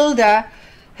builder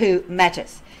who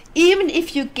matters. Even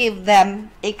if you give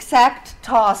them exact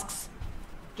tasks,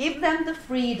 give them the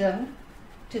freedom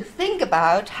to think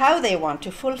about how they want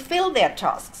to fulfill their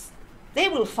tasks. They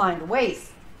will find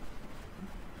ways.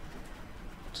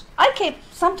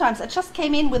 Sometimes I just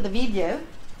came in with a video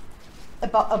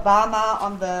about Obama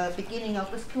on the beginning of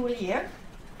the school year,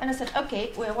 and I said,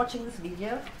 okay, we're watching this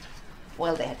video.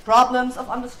 Well, they had problems of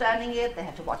understanding it, they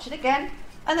had to watch it again,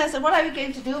 and I said, what are we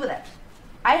going to do with it?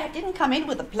 I didn't come in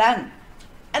with a plan,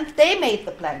 and they made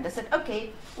the plan. They said,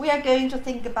 okay, we are going to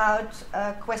think about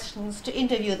questions to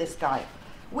interview this guy.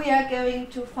 We are going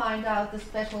to find out the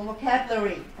special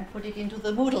vocabulary and put it into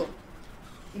the Moodle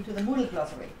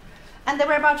glossary. And there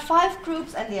were about 5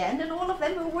 groups at the end, and all of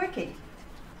them were working.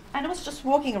 And I was just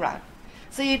walking around.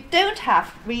 So you don't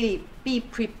have really be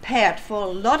prepared for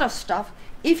a lot of stuff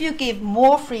if you give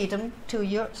more freedom to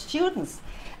your students.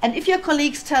 And if your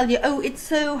colleagues tell you, oh, it's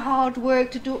so hard work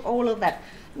to do all of that.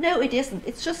 No, it isn't.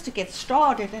 It's just to get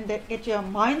started and get your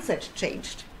mindset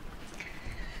changed.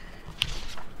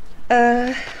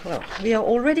 Well, we are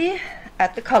already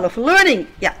at the colorful learning.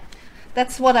 Yeah.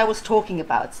 That's what I was talking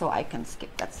about, so I can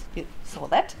skip that. You saw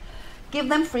that. Give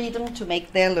them freedom to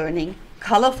make their learning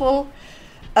colorful.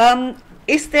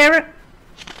 Is there,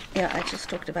 yeah, I just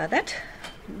talked about that.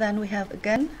 Then we have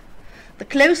again the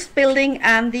closed building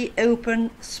and the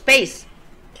open space.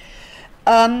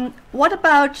 What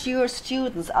about your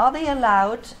students? Are they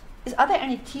allowed, are there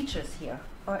any teachers here?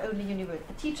 or only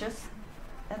teachers?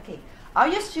 Okay. Are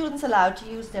your students allowed to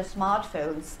use their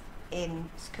smartphones in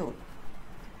school?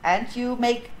 And you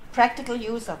make practical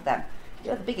use of them?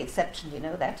 You're the big exception, you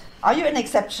know that. Are you an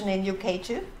exception in UK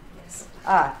too? Yes.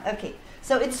 Ah, okay.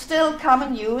 So it's still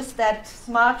common use that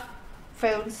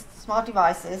smartphones, smart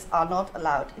devices are not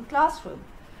allowed in classroom.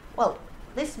 Well,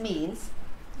 this means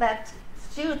that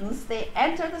students, they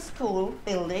enter the school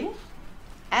building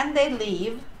and they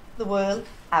leave the world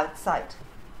outside.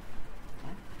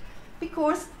 Yeah.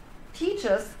 Because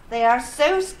teachers, they are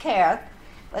so scared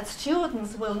that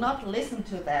students will not listen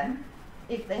to them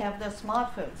if they have their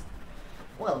smartphones.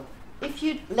 Well, if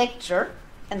you lecture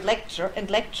and lecture and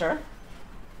lecture,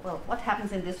 well, what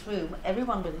happens in this room?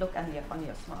 Everyone will look on your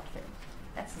smartphone.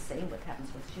 That's the same what happens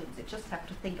with students. You just have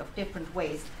to think of different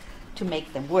ways to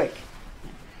make them work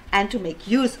and to make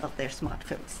use of their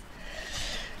smartphones.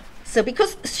 So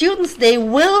because students, they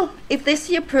will, if they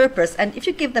see a purpose and if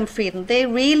you give them freedom, they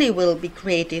really will be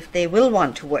creative, they will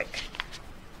want to work.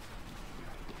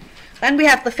 Then we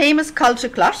have the famous culture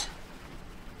clash.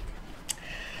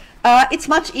 It's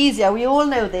much easier, we all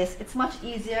know this, it's much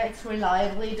easier, it's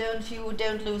reliable, you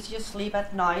don't lose your sleep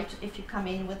at night if you come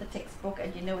in with a textbook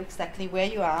and you know exactly where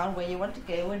you are and where you want to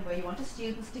go and where you want the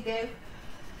students to go,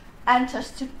 and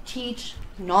just to teach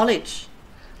knowledge.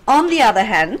 On the other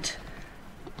hand,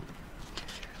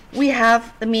 we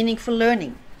have the meaningful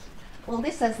learning. Well,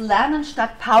 this says Lernen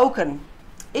statt Pauken.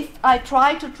 If I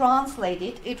try to translate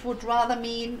it, it would rather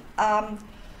mean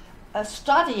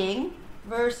studying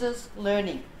versus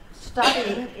learning.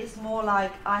 Studying is more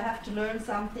like I have to learn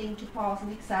something to pass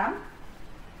an exam,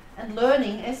 and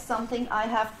learning is something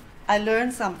I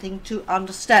learn something to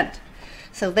understand.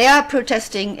 So they are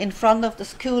protesting in front of the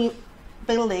school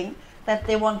building that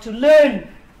they want to learn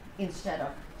instead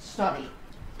of study.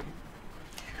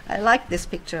 I like this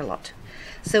picture a lot.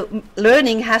 So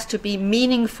learning has to be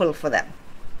meaningful for them.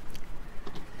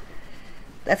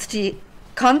 That's the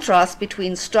contrast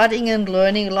between studying and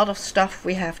learning. A lot of stuff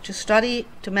we have to study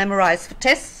to memorize for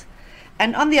tests,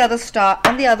 and on the other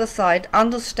side,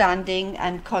 understanding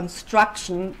and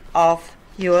construction of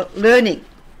your learning.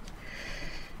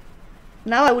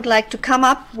 Now I would like to come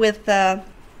up with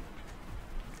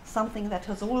something that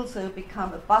has also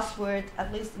become a buzzword,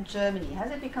 at least in Germany.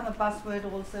 Has it become a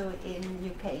buzzword also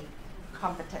in UK?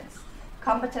 Competence.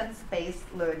 Competence-based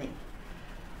learning.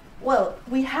 Well,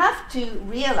 we have to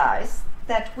realize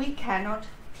that we cannot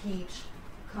teach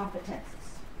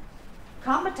competences.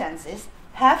 Competences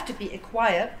have to be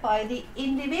acquired by the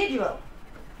individual.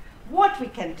 What we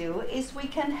can do is we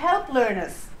can help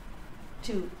learners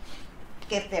to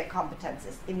get their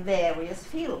competences in various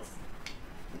fields.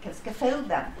 We can scaffold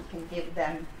them, we can give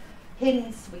them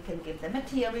hints, we can give them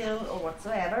material or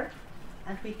whatsoever,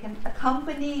 and we can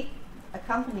accompany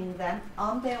them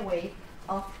on their way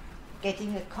of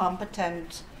getting a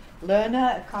competent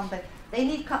learner. They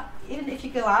need, even if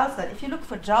you go outside, if you look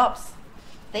for jobs,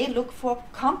 they look for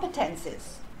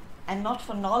competences and not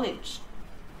for knowledge.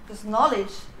 Because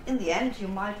knowledge, in the end, you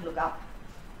might look up.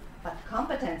 But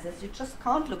competences, you just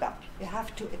can't look up. You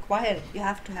have to acquire it. You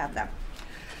have to have them.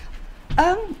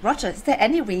 Roger, is there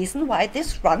any reason why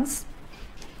this runs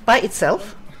by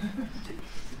itself?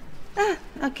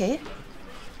 Okay.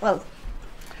 Well,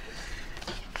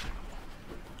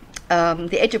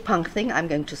 the edupunk thing I'm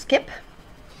going to skip.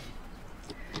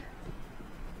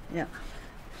 Yeah.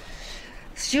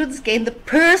 Students gain the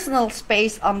personal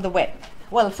space on the web.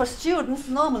 Well, for students,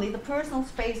 normally the personal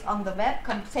space on the web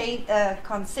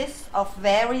consists of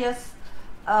various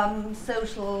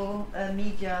social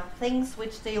media things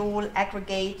which they all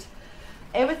aggregate.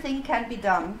 Everything can be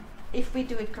done if we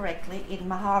do it correctly in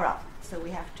Mahara. So we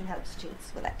have to help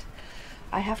students with that.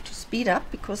 I have to speed up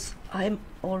because I'm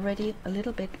already a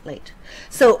little bit late.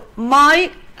 So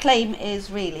my claim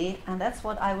is really, and that's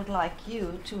what I would like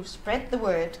you to spread the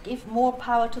word, give more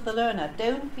power to the learner.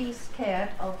 Don't be scared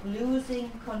of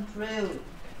losing control.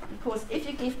 Because if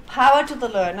you give power to the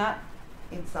learner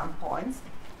in some points,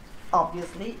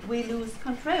 obviously we lose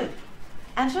control.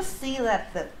 And just see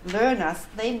that the learners,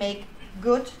 they make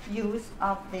good use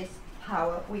of this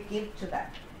power we give to them.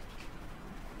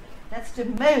 That's the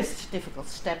most difficult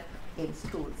step in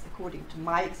schools, according to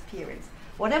my experience.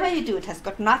 Whatever you do, it has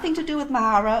got nothing to do with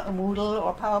Mahara or Moodle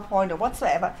or PowerPoint or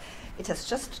whatsoever. It has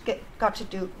just got to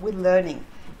do with learning,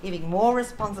 giving more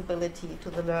responsibility to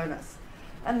the learners.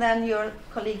 And then your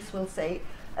colleagues will say,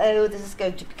 oh, this is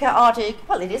going to be chaotic.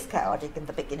 Well, it is chaotic in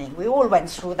the beginning. We all went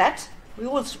through that. We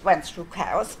all went through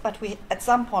chaos, but at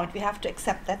some point we have to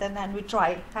accept that, and then we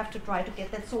have to try to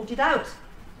get that sorted out.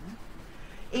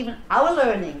 Even our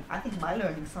learning, I think my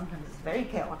learning sometimes is very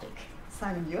chaotic.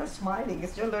 Simon, you're smiling.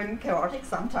 Is you're learning chaotic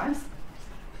sometimes?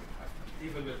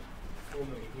 Even with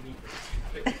formally, we need to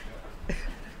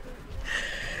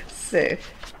fix it.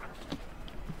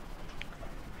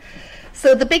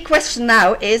 So the big question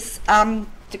now is,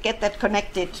 to get that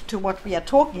connected to what we are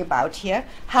talking about here,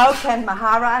 how can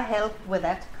Mahara help with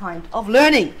that kind of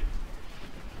learning?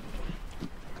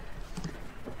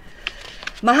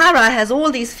 Mahara has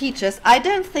all these features. I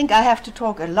don't think I have to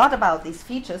talk a lot about these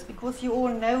features because you all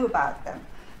know about them.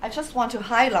 I just want to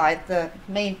highlight the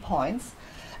main points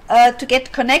to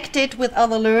get connected with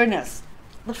other learners.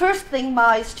 The first thing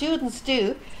my students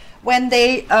do when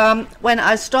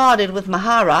I started with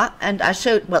Mahara, and I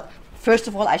showed, well, first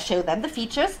of all, I show them the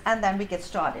features, and then we get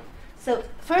started. So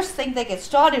first thing they get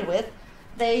started with,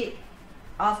 they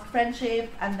ask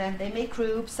friendship, and then they make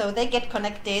groups, so they get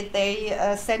connected, they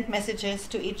send messages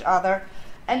to each other,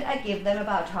 and I give them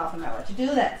about half an hour to do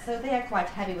that. So they are quite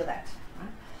happy with that.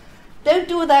 Don't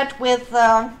do that with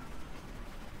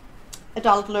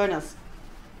adult learners,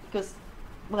 because,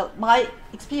 well, my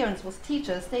experience with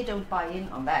teachers, they don't buy in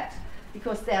on that,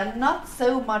 because they are not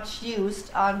so much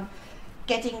used on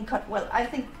getting, well, I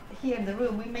think here in the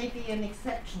room we may be an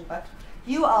exception, but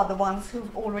you are the ones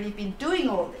who've already been doing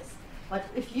all this. But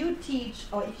if you teach,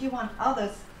 or if you want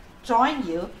others join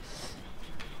you,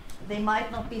 they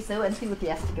might not be so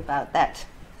enthusiastic about that.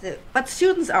 So, but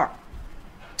students are.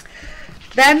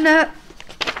 Then,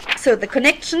 so the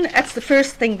connection, that's the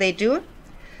first thing they do.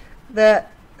 The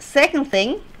second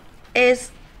thing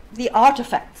is the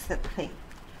artifacts, that thing.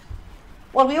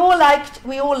 Well, we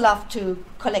all love to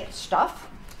collect stuff,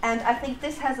 and I think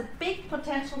this has a big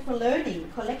potential for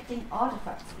learning, collecting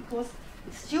artifacts, because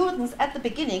students at the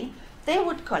beginning, they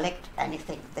would collect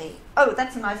anything. Oh,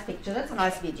 that's a nice picture, that's a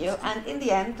nice video, and in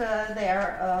the end,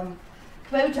 their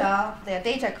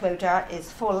data quota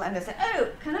is full, and they say, oh,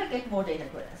 can I get more data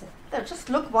quota? I say, no, just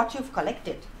look what you've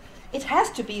collected. It has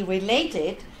to be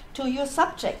related to your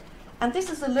subject, and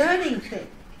this is a learning thing.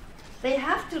 They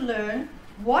have to learn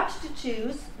what to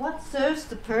choose, what serves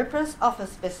the purpose of a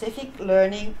specific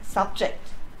learning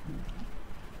subject.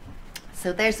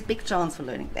 So there's a big chance for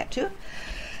learning there too.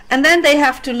 And then they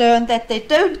have to learn that they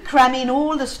don't cram in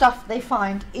all the stuff they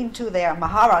find into their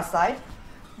Mahara site,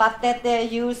 but that they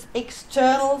use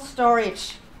external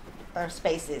storage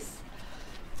spaces.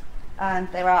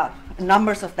 And there are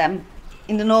numbers of them.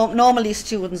 In the normally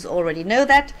students already know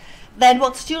that. Then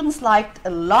what students liked a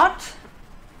lot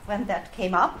when that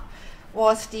came up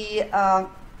was the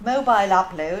mobile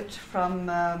upload from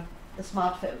the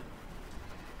smartphone.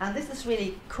 And this is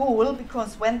really cool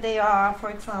because when they are,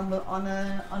 for example, on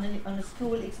a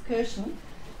school excursion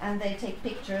and they take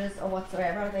pictures or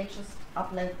whatsoever, they just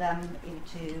upload them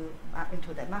into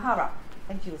their Mahara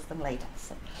and use them later.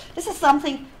 So this is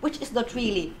something which is not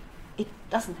really, it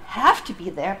doesn't have to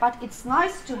be there, but it's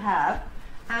nice to have,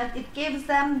 and it gives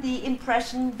them the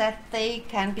impression that they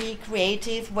can be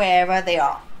creative wherever they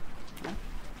are.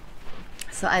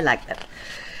 So I like that.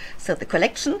 So the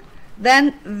collection.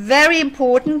 Then very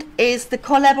important is the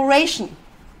collaboration.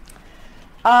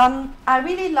 I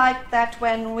really like that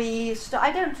when we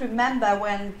I don't remember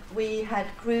when we had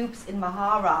groups in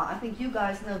Mahara. I think you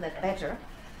guys know that better.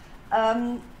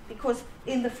 Because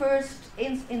in the first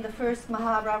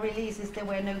Mahara releases there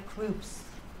were no groups,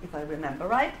 if I remember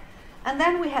right. And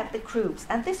then we had the groups,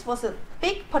 and this was a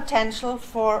big potential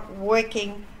for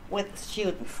working with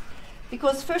students.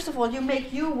 Because first of all, you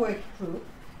make your work group,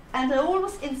 and I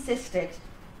always insisted,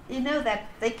 you know, that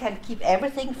they can keep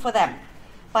everything for them.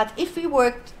 But if we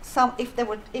worked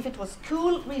if it was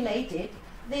school related,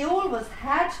 they always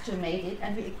had to make it,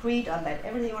 and we agreed on that.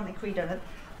 Everyone agreed on it.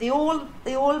 They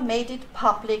all made it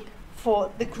public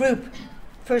for the group,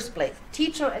 first place,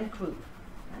 teacher and group.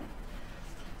 Right?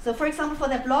 So, for example, for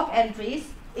their blog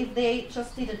entries, if they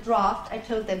just did a draft, I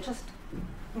told them just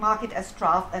mark it as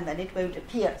draft and then it won't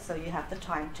appear, so you have the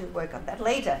time to work on that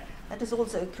later. That is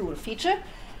also a cool feature.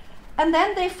 And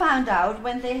then they found out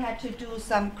when they had to do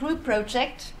some group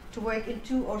project to work in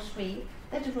 2 or 3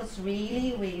 that it was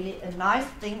really, really a nice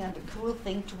thing and a cool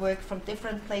thing to work from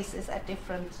different places at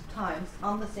different times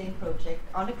on the same project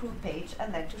on a group page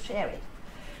and then to share it.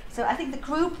 So I think the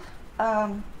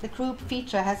group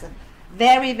feature has a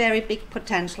very, very big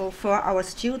potential for our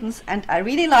students, and I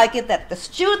really like it that the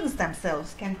students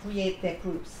themselves can create their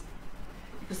groups.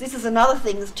 Because this is another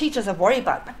thing that teachers are worried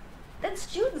about. But then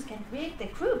students can create their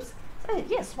groups. So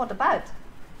yes, what about?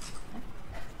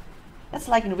 That's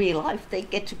like in real life. They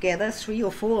get together, 3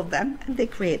 or 4 of them, and they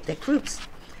create their groups.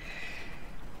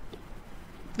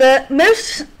 The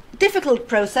most difficult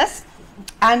process,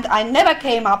 and I never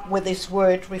came up with this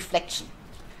word reflection.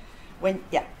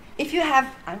 If you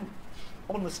have,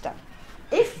 almost done.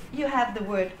 If you have the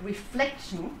word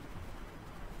reflection,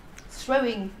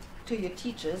 throwing to your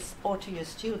teachers or to your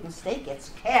students, they get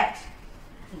scared.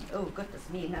 Think, oh goodness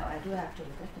me, now I do have to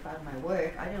reflect about my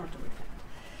work, I don't have to reflect.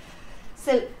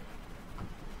 So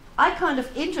I kind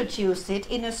of introduced it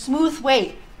in a smooth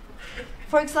way.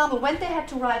 For example, when they had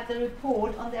to write the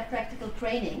report on their practical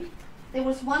training, there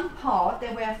was one part,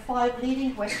 there were 5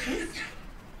 leading questions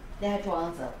they had to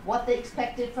answer. What they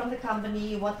expected from the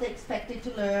company, what they expected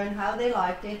to learn, how they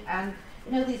liked it, and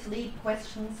these lead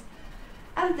questions.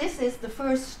 And this is the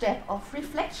first step of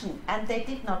reflection, and they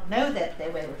did not know that they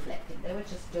were reflecting, they were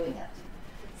just doing it.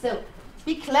 So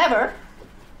be clever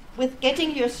with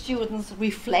getting your students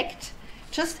reflect.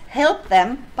 Just help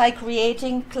them by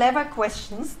creating clever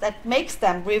questions that makes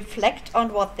them reflect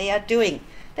on what they are doing.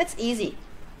 That's easy.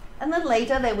 And then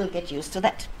later they will get used to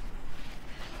that.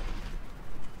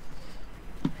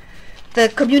 The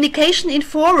communication in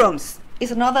forums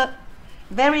is another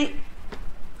very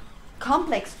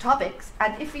complex topic,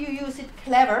 and if you use it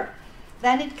clever,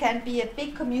 then it can be a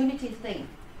big community thing.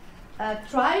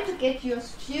 Try to get your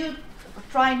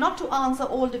try not to answer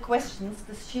all the questions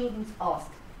the students ask.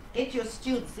 Get your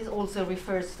students, this also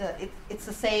refers to, it's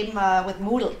the same with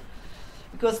Moodle,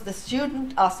 because the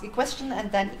student asks a question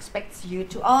and then expects you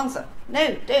to answer.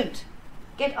 No, don't.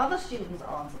 Get other students to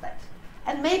answer that.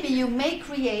 And maybe you may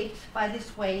create, by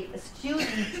this way, a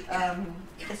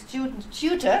student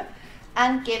tutor,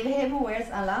 and give him, where's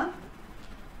Alain?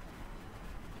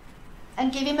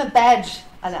 And give him a badge,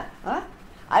 Alain. Huh?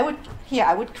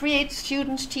 I would create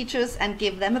student teachers and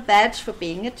give them a badge for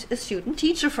being a student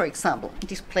teacher, for example,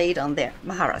 displayed on their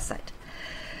Mahara site.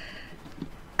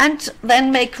 And then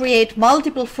may create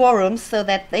multiple forums so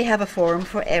that they have a forum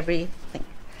for everything.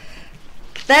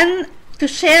 Then to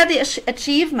share the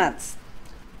achievements.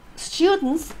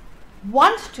 Students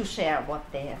want to share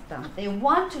what they have done. They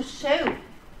want to show.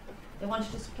 They want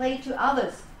to display to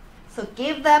others. So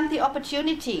give them the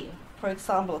opportunity, for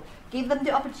example. Give them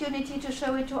the opportunity to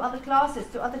show it to other classes,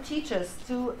 to other teachers,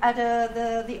 to at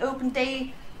the open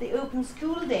day, the open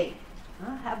school day.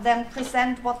 Have them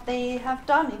present what they have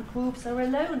done in groups or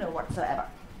alone or whatsoever.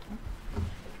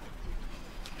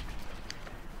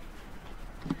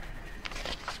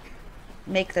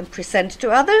 Make them present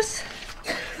to others.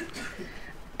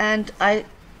 And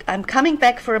I'm coming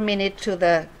back for a minute to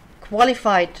the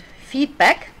qualified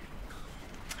feedback.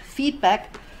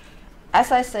 Feedback,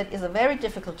 as I said, is a very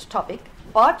difficult topic,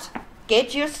 but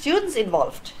get your students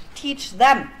involved. Teach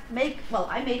them.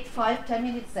 I made 5-10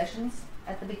 minute sessions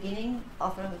at the beginning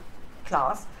of a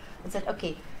class and said,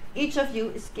 okay, each of you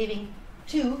is giving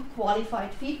 2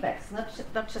 qualified feedbacks,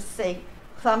 not just saying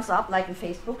thumbs up like in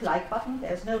Facebook, like button.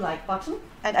 There's no like button,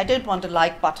 and I don't want a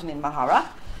like button in Mahara.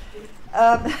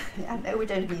 No, we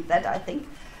don't need that, I think.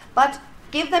 But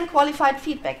give them qualified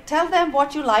feedback. Tell them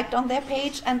what you liked on their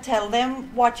page and tell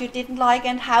them what you didn't like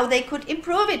and how they could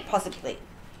improve it possibly.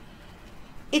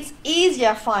 It's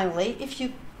easier, finally, if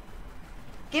you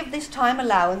give this time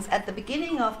allowance at the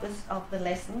beginning of the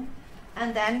lesson,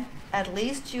 and then at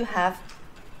least you have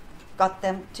got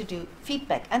them to do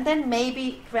feedback. And then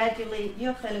maybe gradually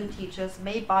your fellow teachers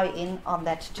may buy in on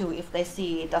that too if they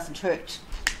see it doesn't hurt.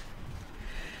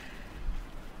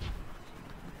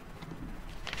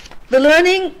 The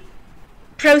learning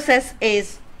process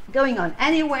is going on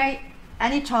anyway,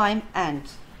 anytime, and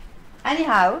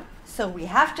anyhow, so we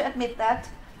have to admit that,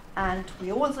 and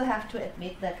we also have to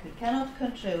admit that we cannot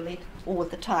control it all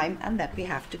the time, and that we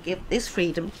have to give this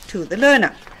freedom to the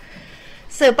learner.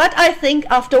 So, but I think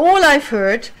after all I've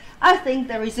heard, I think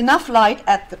there is enough light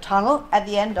at the tunnel, at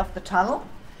the end of the tunnel.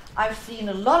 I've seen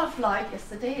a lot of light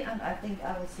yesterday, and I think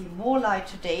I will see more light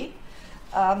today.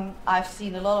 I've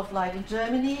seen a lot of light in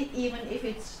Germany, even if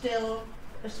it's still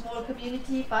a small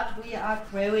community, but we are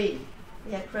growing.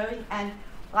 We are growing, and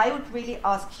I would really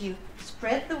ask you,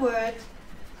 spread the word,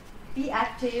 be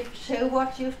active, show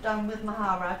what you've done with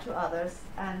Mahara to others,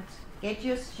 and get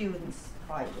your students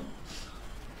fighting.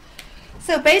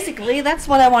 So basically, that's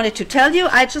what I wanted to tell you.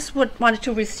 I just wanted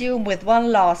to resume with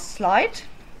one last slide.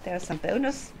 There's some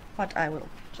bonus, but I will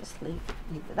just leave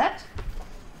with that.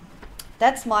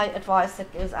 That's my advice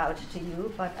that goes out to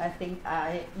you, but I think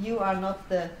you are not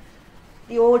the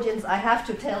audience I have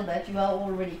to tell that. You are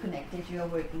already connected, you are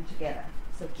working together.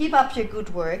 So keep up your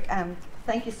good work, and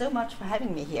thank you so much for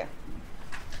having me here.